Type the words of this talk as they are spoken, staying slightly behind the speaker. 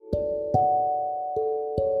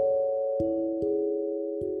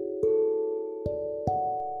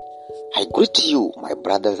I greet you, my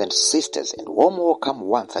brothers and sisters, and warm welcome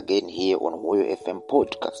once again here on HOYOO FM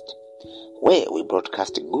podcast, where we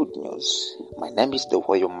broadcast good news. My name is the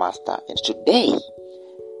HOYOO Master, and today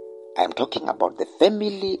I am talking about the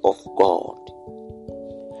family of God.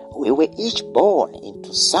 We were each born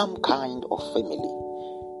into some kind of family.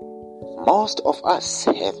 Most of us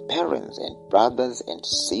have parents and brothers and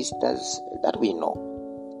sisters that we know.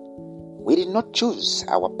 We did not choose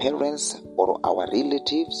our parents or our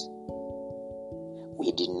relatives.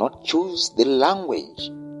 We did not choose the language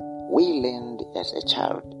we learned as a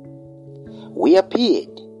child. We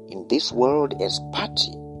appeared in this world as part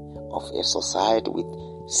of a society with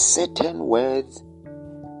certain words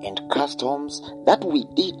and customs that we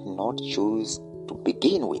did not choose to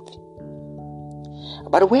begin with.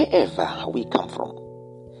 But wherever we come from,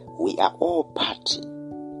 we are all part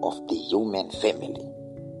of the human family.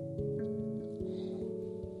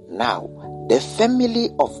 Now, the family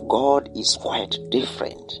of God is quite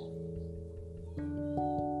different.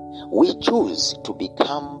 We choose to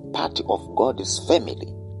become part of God's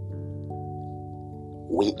family.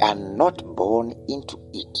 We are not born into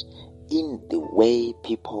it in the way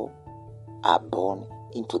people are born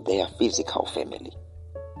into their physical family.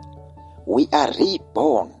 We are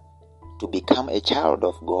reborn to become a child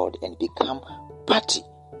of God and become part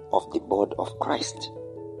of the body of Christ,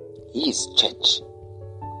 His church.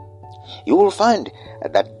 You will find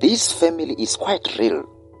that this family is quite real.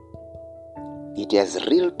 It has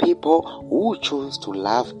real people who choose to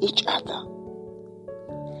love each other.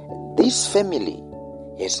 This family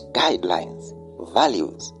has guidelines,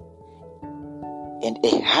 values, and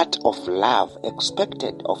a heart of love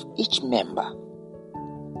expected of each member.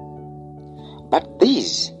 But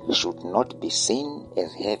these should not be seen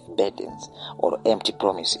as heavy burdens or empty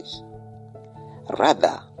promises.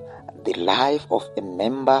 Rather, the life of a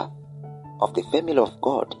member of the family of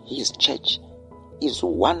God, His church, is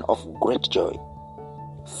one of great joy,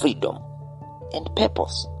 freedom, and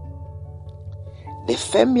purpose. The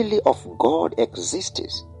family of God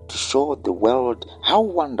exists to show the world how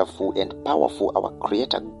wonderful and powerful our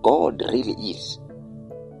Creator God really is.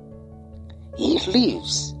 He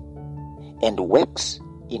lives and works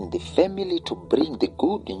in the family to bring the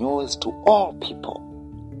good news to all people.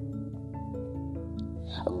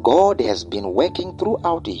 God has been working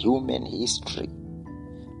throughout human history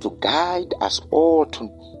to guide us all to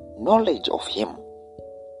knowledge of Him.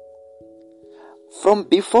 From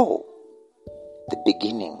before the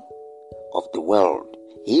beginning of the world,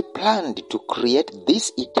 He planned to create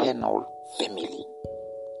this eternal family.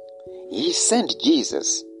 He sent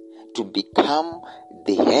Jesus to become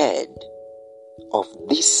the head of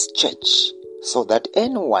this church so that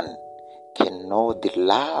anyone can know the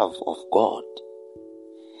love of God.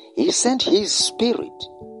 He sent His Spirit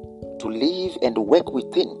to live and work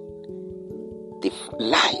within the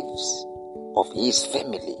lives of His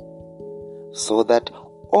family so that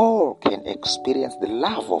all can experience the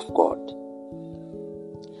love of God.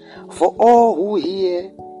 For all who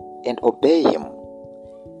hear and obey Him,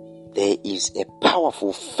 there is a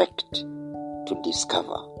powerful fact to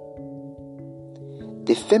discover.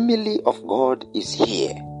 The family of God is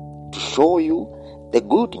here to show you the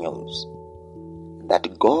good news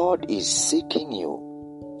that God is seeking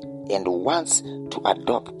you and wants to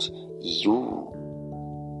adopt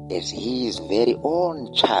you as His very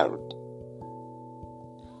own child.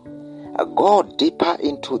 Go deeper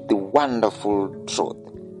into the wonderful truth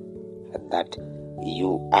that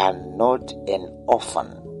you are not an orphan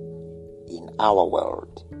in our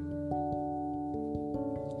world.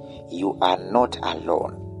 You are not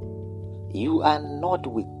alone. You are not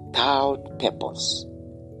without purpose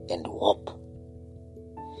and hope.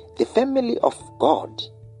 The family of God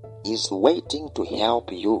is waiting to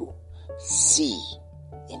help you see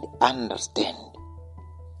and understand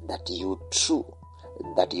that your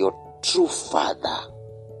true Father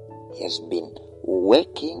has been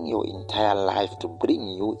working your entire life to bring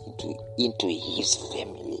you into His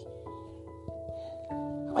family.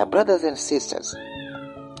 My brothers and sisters,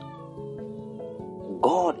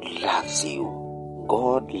 God loves you.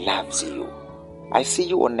 God loves you. I see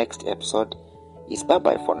you on next episode. It's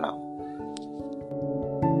bye-bye for now.